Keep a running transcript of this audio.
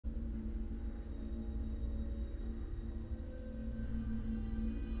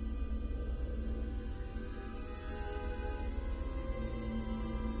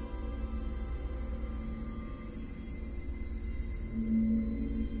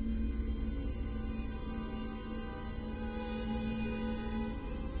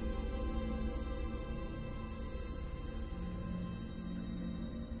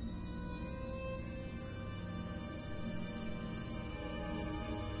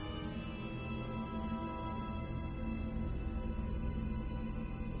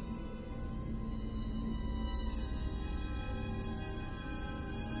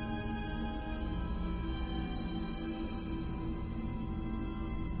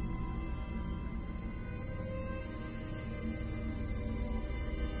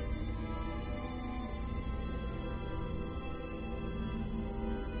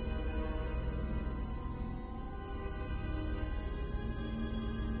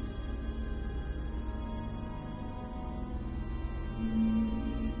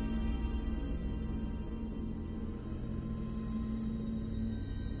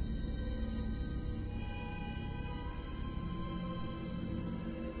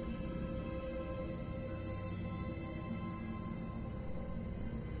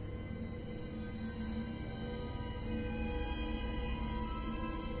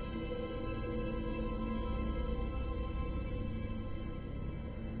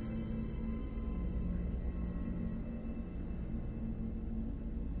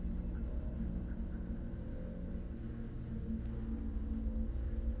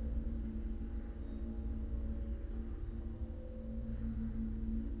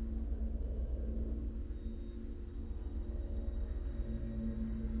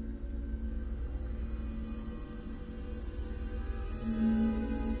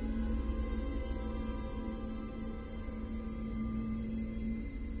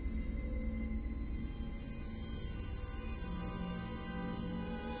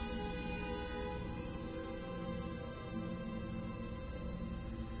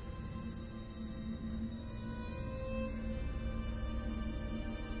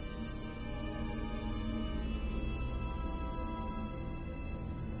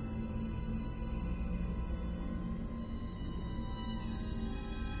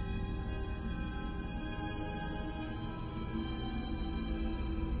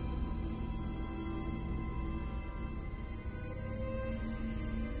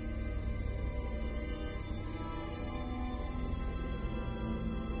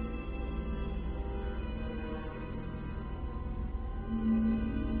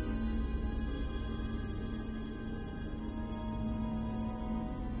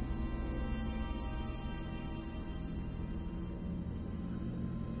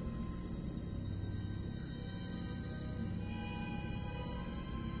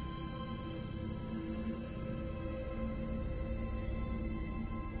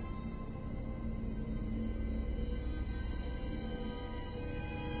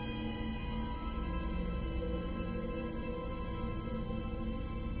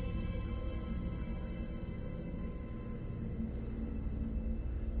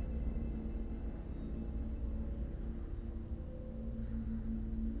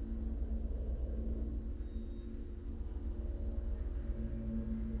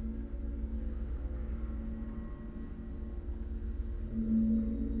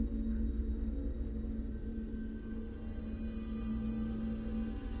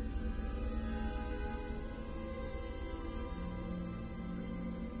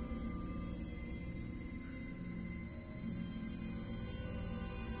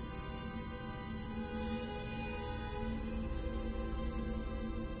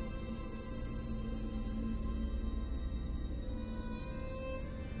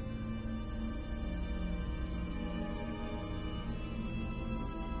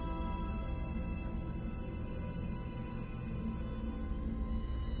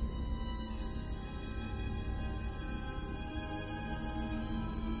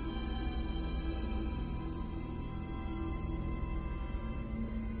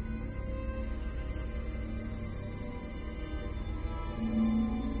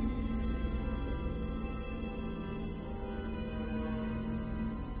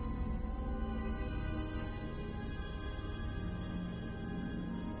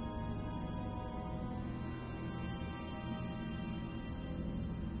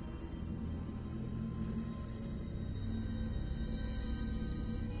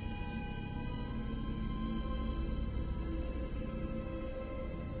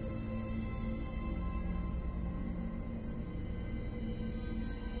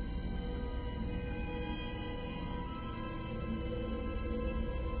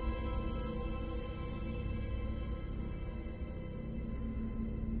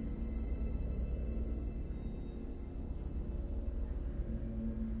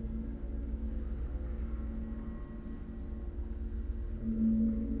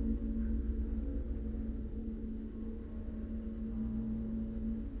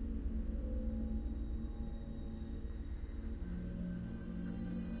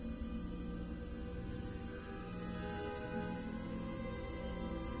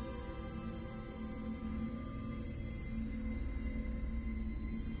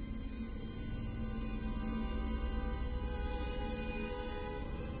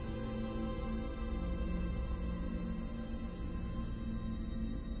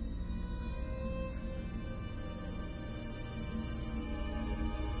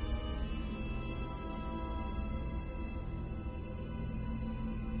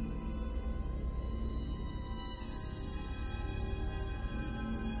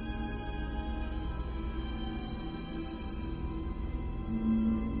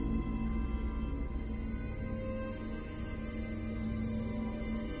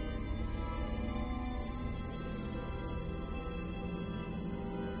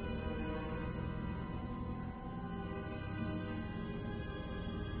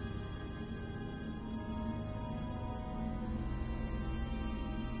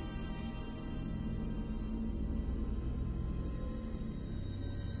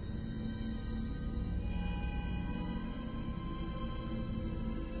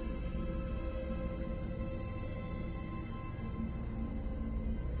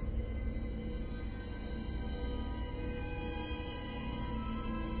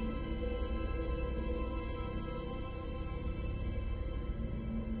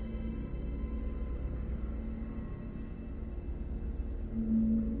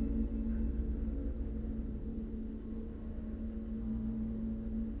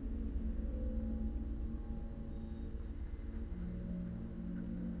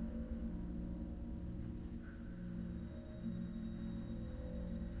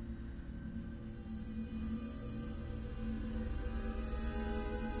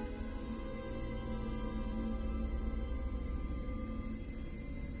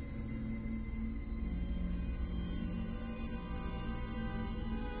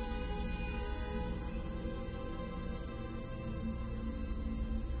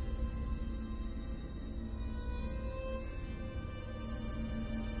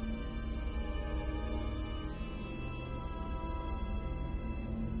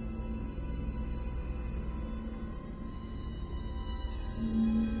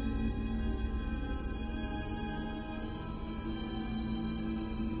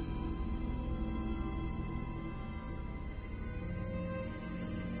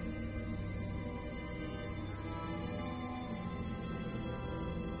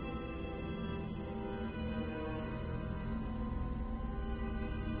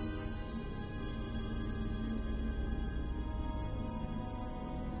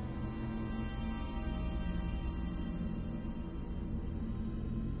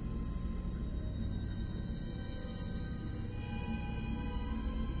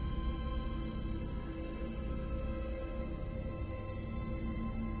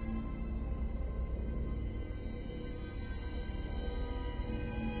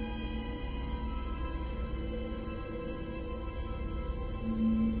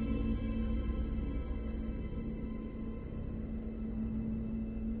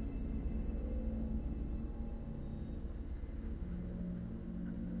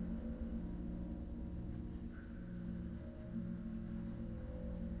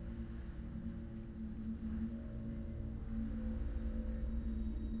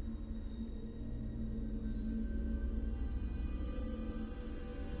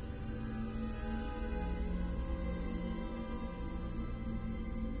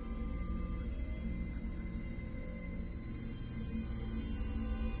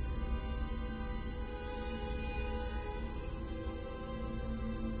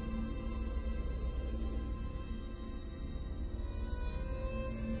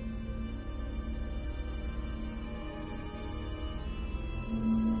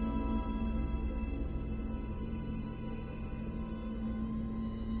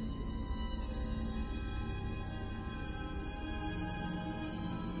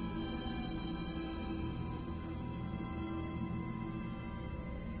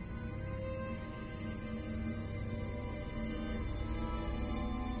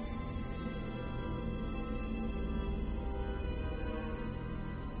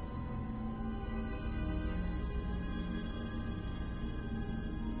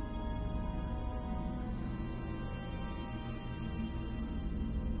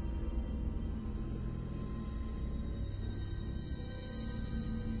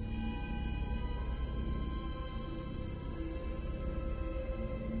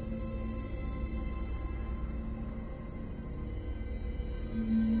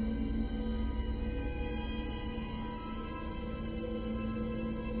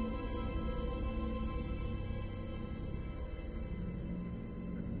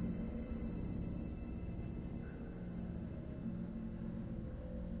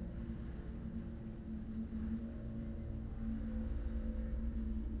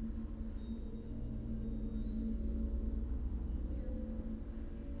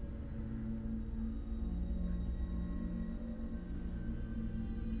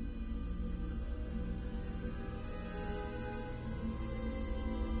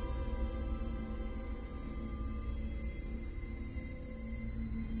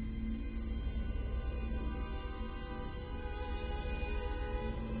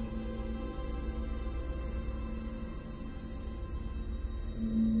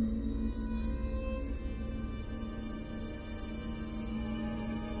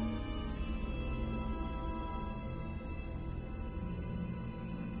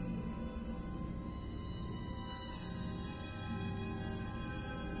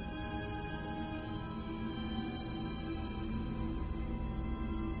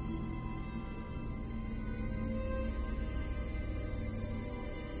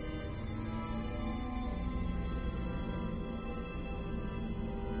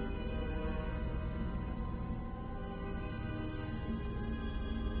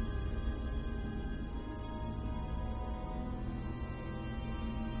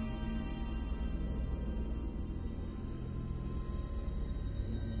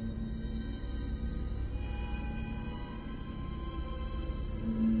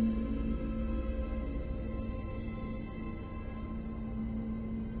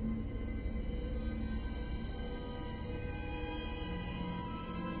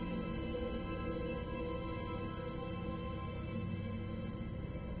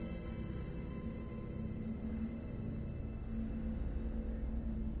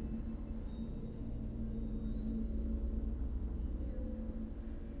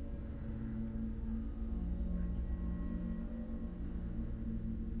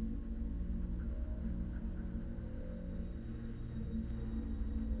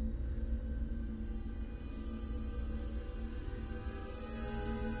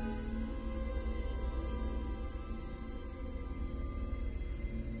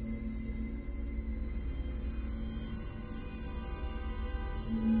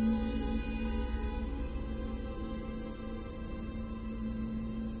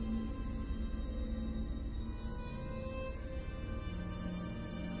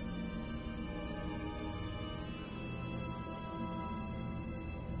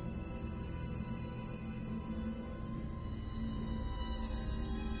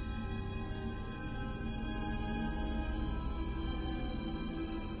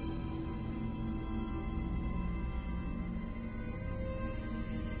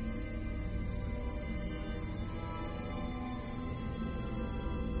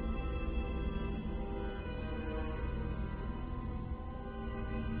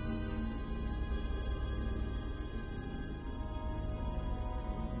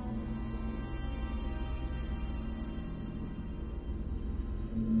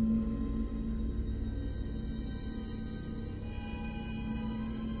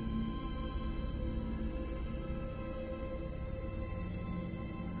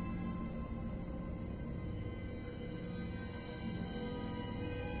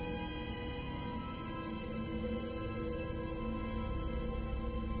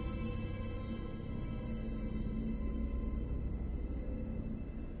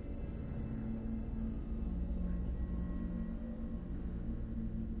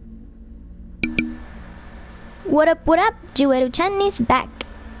What up? Jueru-chan is back.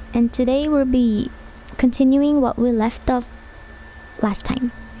 And today we'll be continuing what we left off last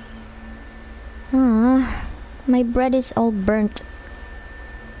time. My bread is all burnt.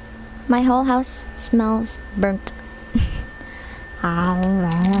 My whole house smells burnt.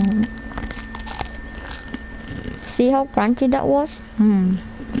 See how crunchy that was?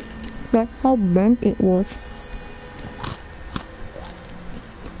 That's how burnt it was.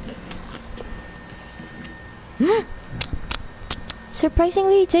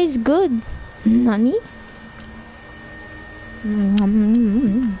 Surprisingly, it tastes good. Nani?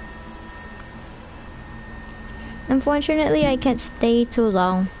 Unfortunately, I can't stay too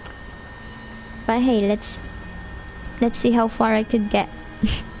long. But hey, let's see how far I could get.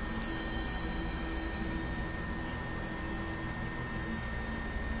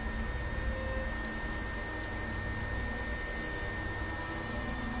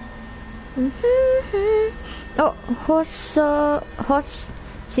 Oh, host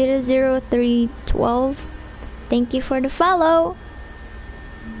 00312. Thank you for the follow.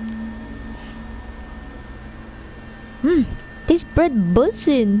 This bread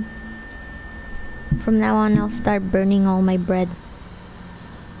buzzing. From now on, I'll start burning all my bread.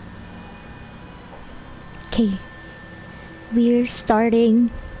 Okay, we're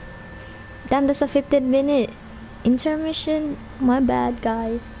starting. Damn, that's a 15-minute intermission. My bad,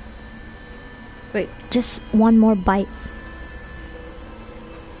 guys. Wait, just one more bite.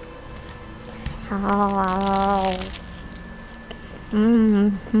 Oh.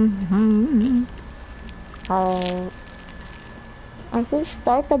 Oh. I should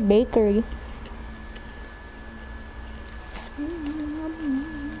start a bakery.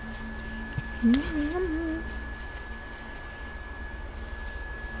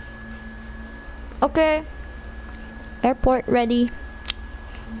 Okay. Airport ready.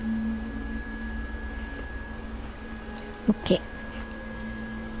 Okay.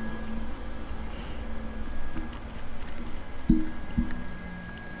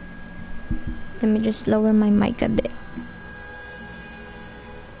 Let me just lower my mic a bit.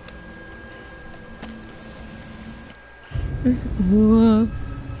 Oh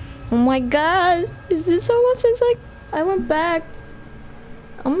my god! It's been so long since I went back.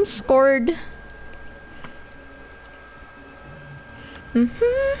 I'm scared.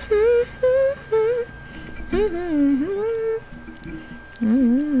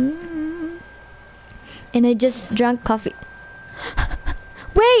 And I just drank coffee.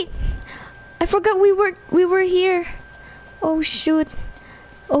 Wait! I forgot we were here. Oh shoot.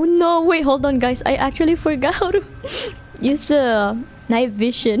 Oh no, wait, hold on guys. I actually forgot how to use the night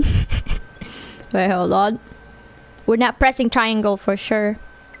vision. Wait, hold on. We're not pressing triangle for sure.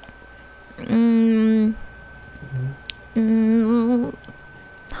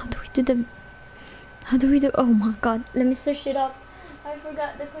 How do we do oh my god, let me search it up. I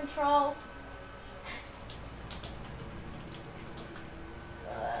forgot the control.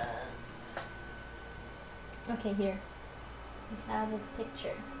 Okay, here we have a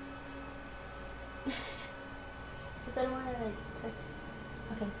picture. Cause I don't want to press.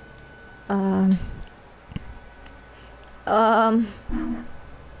 Okay.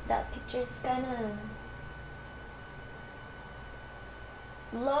 That picture is kind of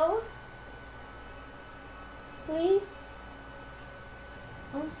low. Please.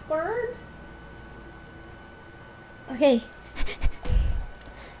 I'm scared. Okay.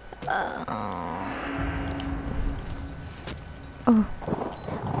 Oh.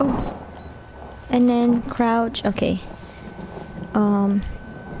 And then crouch. Okay.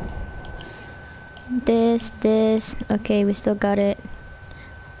 This. Okay, we still got it.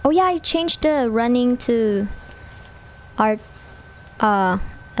 Oh yeah, I changed the running to art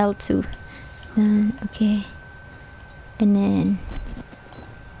L2. Okay. And then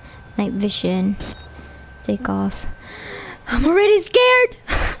night vision. Take off. I'm already scared.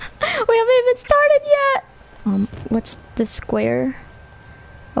 We haven't even started yet. What's the square?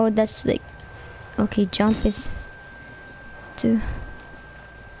 Oh, that's like okay, jump is 2.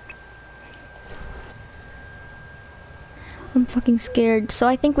 I'm fucking scared. So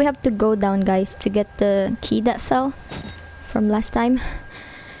I think we have to go down, guys, to get the key that fell from last time.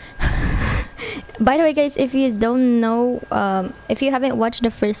 By the way, guys, if you don't know, if you haven't watched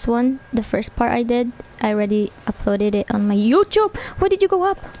the first one, the first part I did, I already uploaded it on my YouTube. Why did you go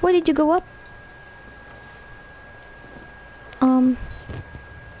up? Why did you go up?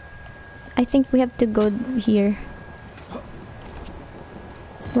 I think we have to go here.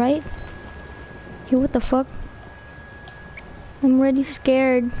 Right? Yo, what the fuck? I'm already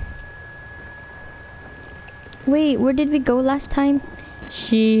scared. Wait, where did we go last time?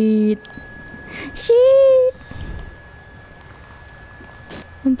 Shit.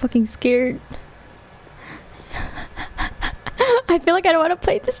 I'm fucking scared. I feel like I don't want to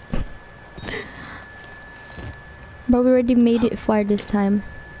play this. But we already made it far this time.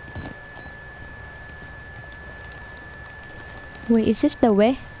 Wait, is this the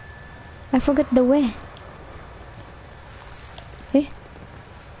way? I forgot the way. Eh?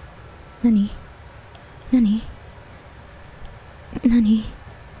 Nani? Nani? Nani?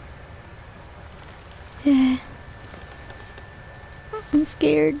 Eh. I'm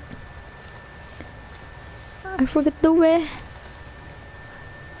scared. I forgot the way.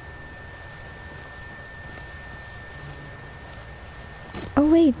 Oh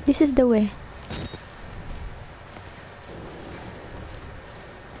wait, this is the way.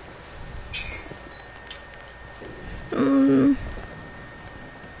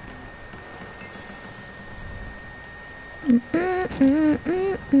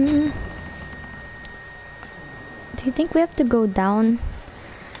 Do you think we have to go down?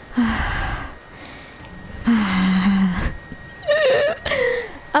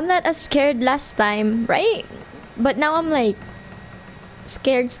 I'm not as scared last time, right? But now I'm like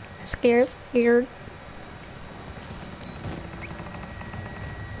scared. I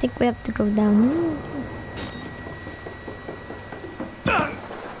think we have to go down.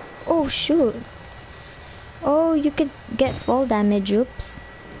 Oh shoot. Oh, you could get fall damage, oops.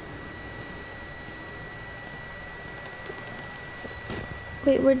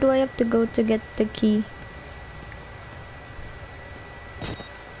 Wait, where do I have to go to get the key?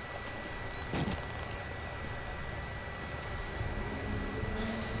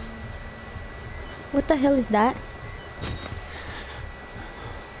 What the hell is that?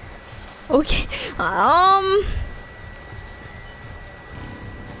 Okay,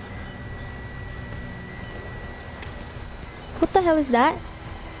 what the hell is that?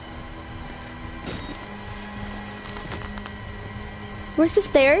 Where's the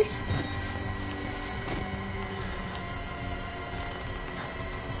stairs?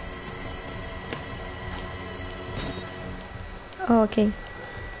 Oh, okay.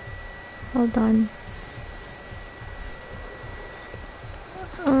 Hold on.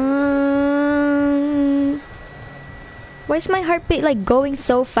 Why is my heartbeat like going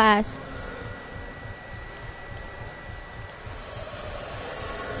so fast?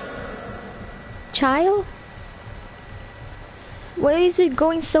 Child? Why is it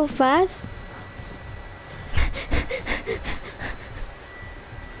going so fast?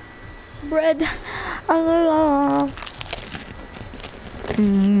 Bread.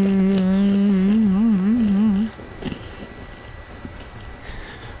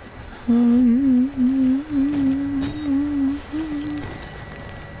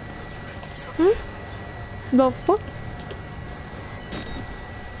 The fuck?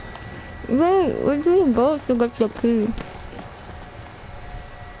 Where do you go to get the key?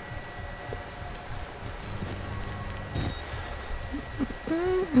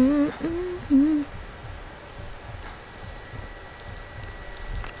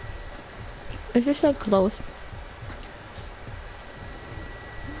 It's just like close.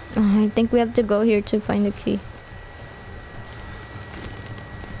 I think we have to go here to find the key.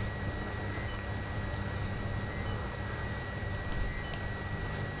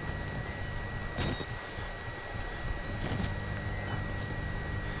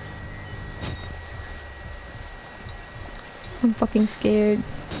 I'm fucking scared.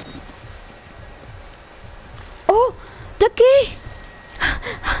 Oh! The key!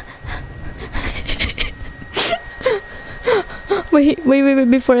 Wait,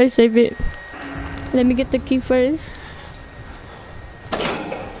 before I save it. Let me get the key first.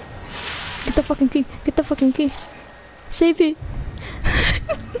 Get the fucking key. Get the fucking key. Save it.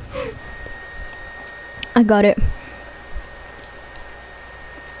 I got it.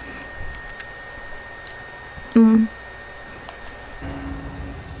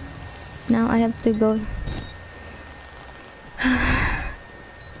 Now I have to go.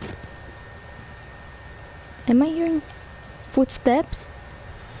 Am I hearing footsteps?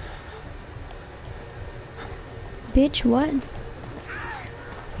 Bitch, what?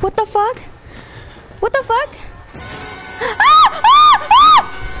 What the fuck? What the fuck? Ah! Ah! Ah!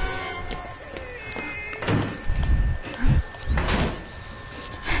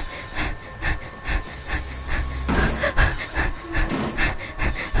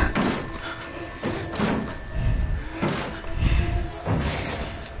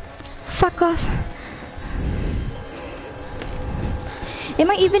 Fuck off. Am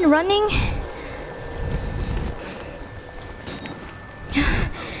I even running?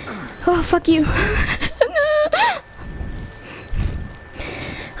 Oh, fuck you.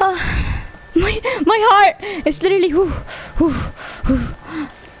 Oh, my heart is literally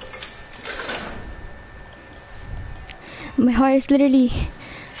My heart is literally...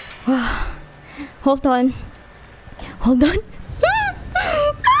 Hold on. Hold on.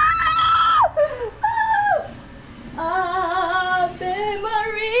 Ave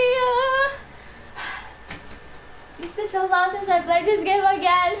Maria. It's been so long since I played this game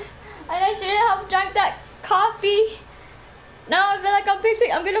again. And I shouldn't have drunk that coffee. Now I feel like I'm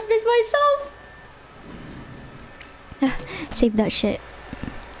gonna piss myself. Save that shit.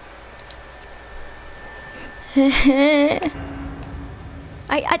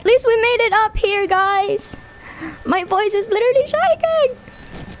 At least we made it up here, guys. My voice is literally shaking.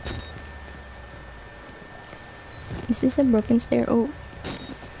 Is this a broken stair? Oh.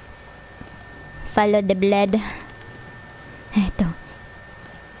 Follow the blood. Eto.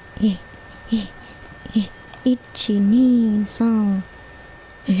 Ichi-ni-san.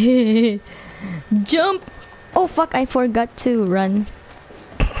 Jump! Oh fuck, I forgot to run.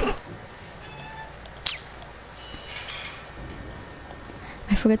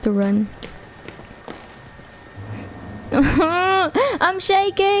 I forgot to run. I'm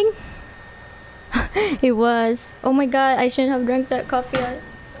shaking! It was. Oh my god, I shouldn't have drank that coffee. I'm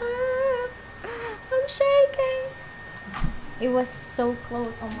shaking. It was so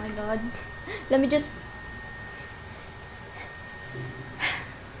close. Oh my god. Let me just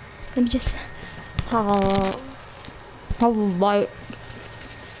have a bite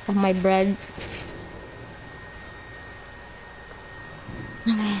of my bread.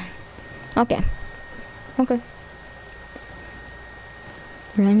 Okay.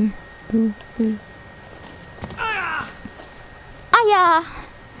 Run. 2, 3. Aya!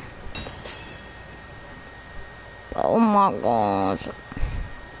 Oh my gosh.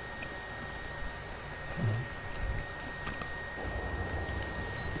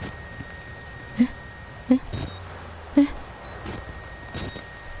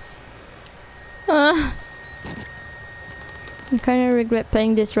 I kind of regret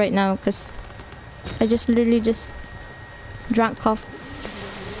playing this right now because I literally just drank coffee.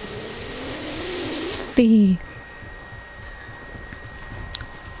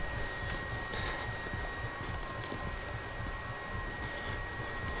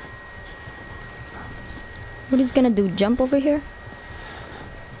 What is gonna do? Jump over here?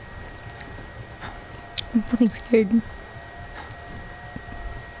 I'm fucking scared.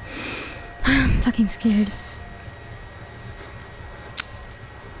 I'm fucking scared.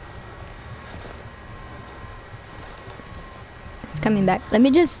 It's coming back. Let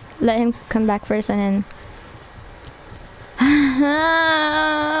me just let him come back first and then...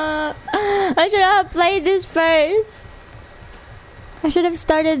 I should have played this first. I should have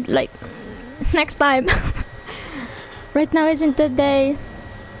started like next time. Right now isn't the day.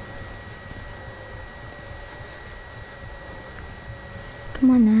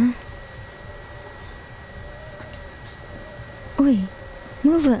 Come on now. Oi,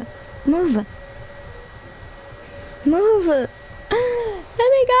 move it, move it, move it.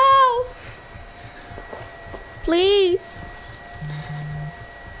 Let me go, please.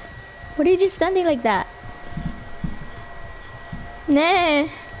 What are you just standing like that? Nah.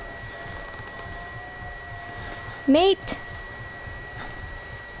 Mate.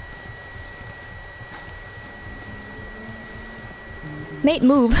 Mate,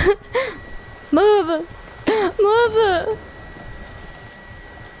 move. Move. Move.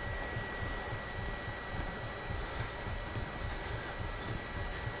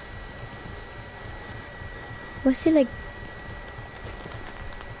 What's he like?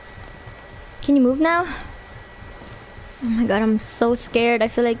 Can you move now? Oh my god, I'm so scared. I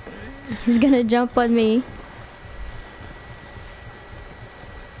feel like he's gonna jump on me.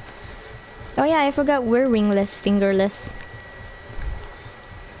 Oh yeah, I forgot we're ringless, fingerless.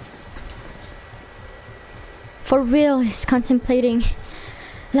 For real, he's contemplating.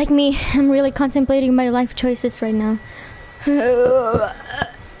 Like me, I'm really contemplating my life choices right now.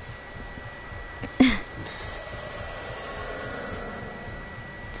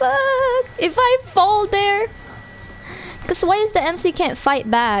 Fuck! If I fall there... Cause why is the MC can't fight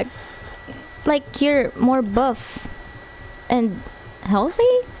back? Like, you're more buff and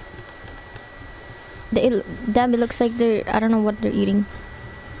healthy? Damn, it looks like they're... I don't know what they're eating.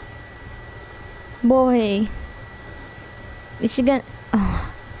 Boy. Is he gonna...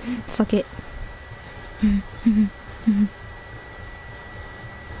 Oh, fuck it.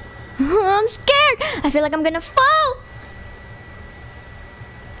 I'm scared! I feel like I'm gonna fall!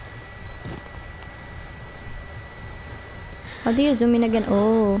 How do you zoom in again?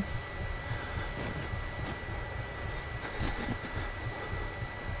 Oh.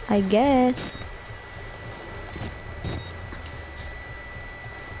 I guess.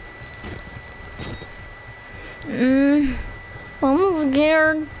 so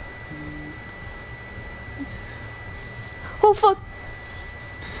scared. Oh fuck.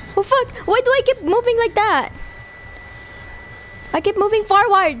 Oh fuck. Why do I keep moving like that? I keep moving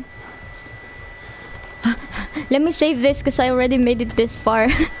forward. Let me save this because I already made it this far.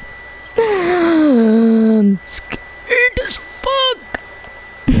 I'm scared as fuck.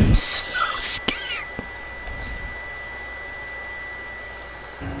 I'm so scared.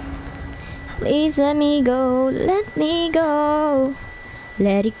 Please let me go. Let me go.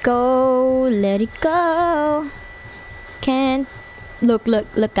 Let it go. Let it go. Can't. Look,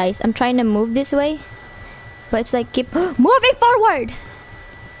 guys. I'm trying to move this way. But it's like keep moving forward.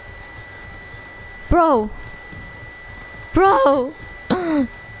 Bro.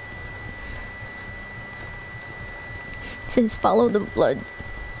 Says follow the blood.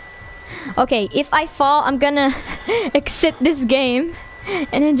 Okay, if I fall, I'm gonna exit this game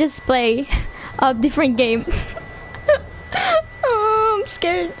and then just play a different game. Oh, I'm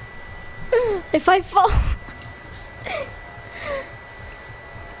scared. If I fall.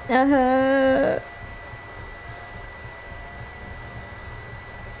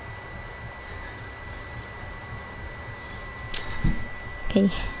 Okay,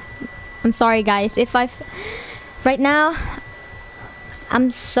 I'm sorry guys if right now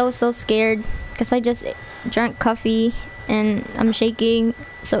I'm so scared because I just drank coffee and I'm shaking,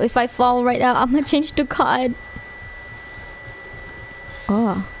 so if I fall right now I'm gonna change to COD.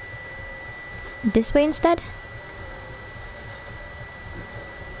 Oh, this way instead.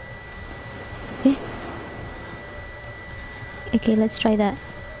 Okay, let's try that.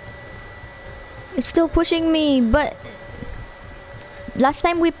 It's still pushing me, but last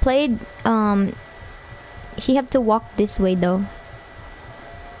time we played, he had to walk this way though.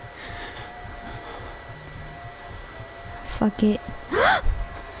 Fuck it.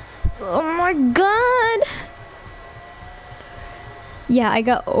 Oh my god! Yeah, I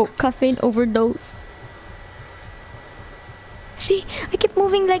got caffeine overdose. See, I keep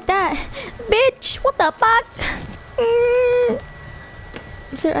moving like that. Bitch, what the fuck?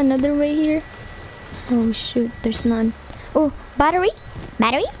 Is there another way here? Oh shoot, there's none. Oh, battery?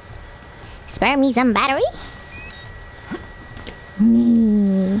 Battery? Spare me some battery?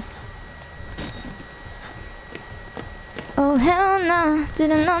 Oh hell no.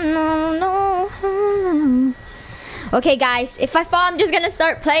 No. Okay guys, if I fall I'm just gonna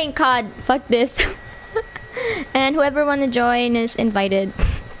start playing COD. Fuck this. And whoever wanna join is invited.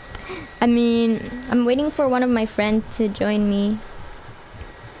 I mean, I'm waiting for one of my friends to join me.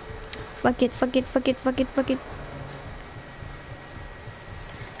 Fuck it.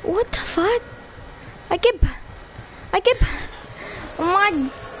 What the fuck? I keep oh my,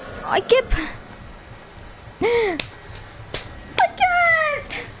 I can't.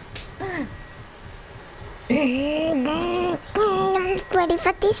 Ready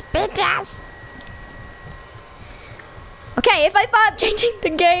for these bitches. Okay, if I fall, I'm changing the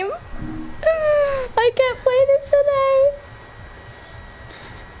game. I can't play this today.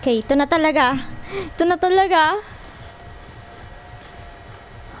 Okay, ito na talaga.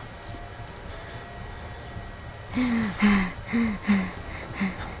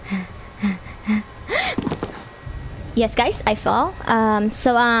 Yes guys, I fall.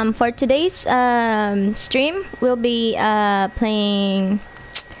 So for today's stream we'll be playing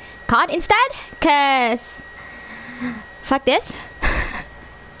COD instead, cause fuck this.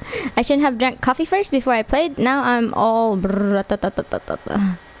 I shouldn't have drank coffee first before I played. Now I'm all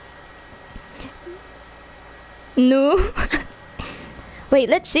no. Wait,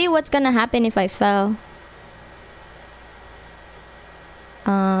 let's see what's gonna happen if I fell.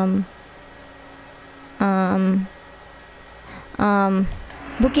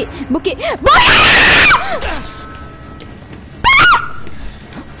 Bukit.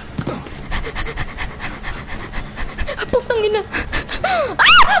 Putang ina.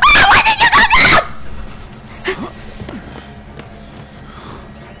 Why did you go down?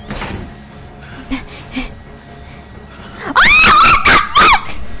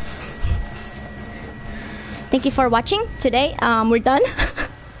 Thank you for watching today. We're done.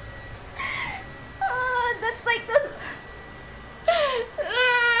 That's like the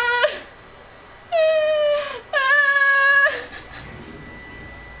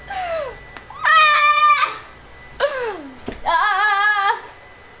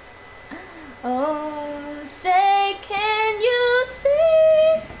oh, say can you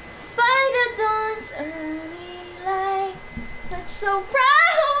see by the dawn's early light that so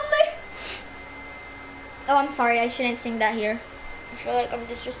proudly. Oh, I'm sorry, I shouldn't sing that here. I feel like I'm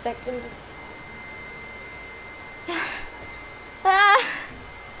disrespecting the let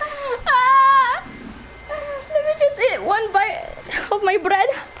me just eat one bite of of my bread.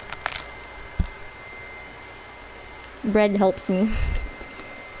 Bread helps me.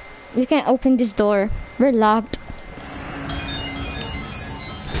 You can't open this door. We're locked.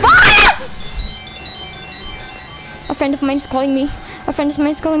 Fire! A friend of mine is calling me. A friend of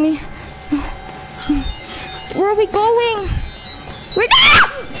mine is calling me. Where are we going? We're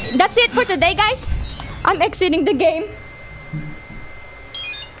not! That's it for today, guys. I'm exiting the game.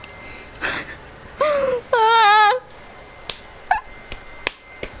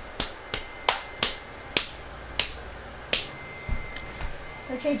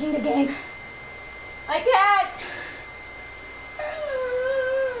 We're changing the game. I can't.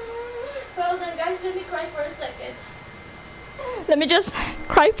 Hold on, guys. Let me cry for a second. Let me just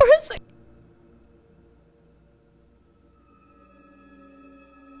cry for a second.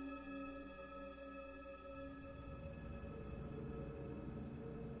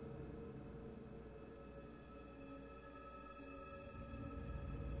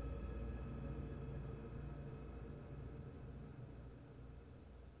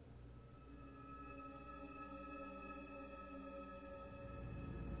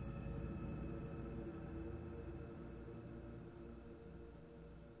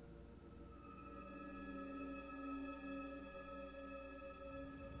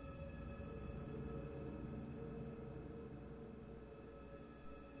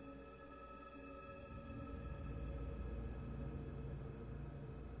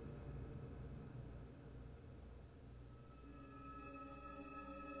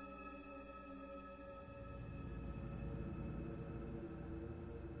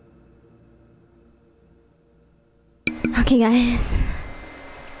 Okay, guys.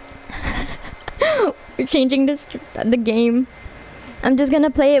 We're changing the game. I'm just gonna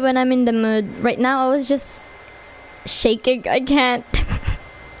play it when I'm in the mood. Right now, I was just shaking. I can't.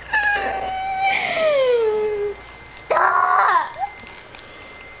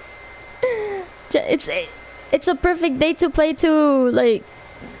 It's a perfect day to play too. Like,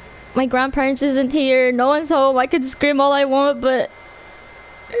 my grandparents isn't here. No one's home. I could scream all I want, but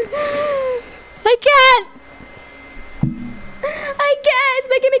I can't. I can't. It's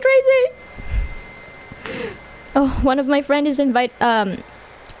making me crazy. Oh, one of my friends is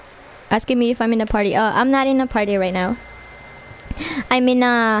asking me if I'm in a party. I'm not in a party right now. I'm in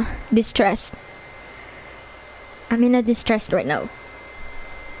a distress. I'm in a distress right now.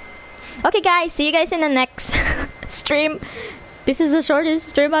 Okay, guys. See you guys in the next stream. This is the shortest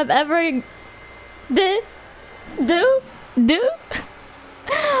stream I've ever do.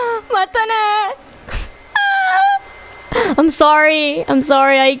 Mata na. I'm sorry.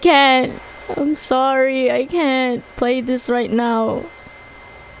 I can't. I'm sorry. I can't play this right now.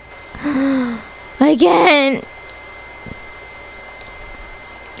 I can't.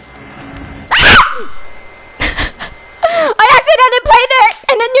 I accidentally played it,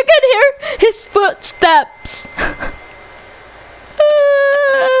 and then you can hear his footsteps.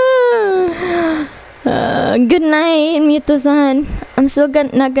 Good night, Mito-san. I'm still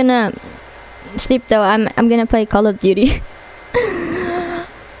not gonna sleep though. I'm gonna play Call of Duty.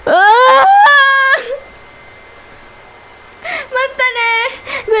 Matane.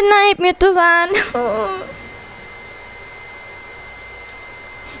 Good night, Mito-san.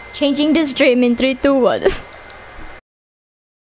 Changing the stream in 3, 2, 1.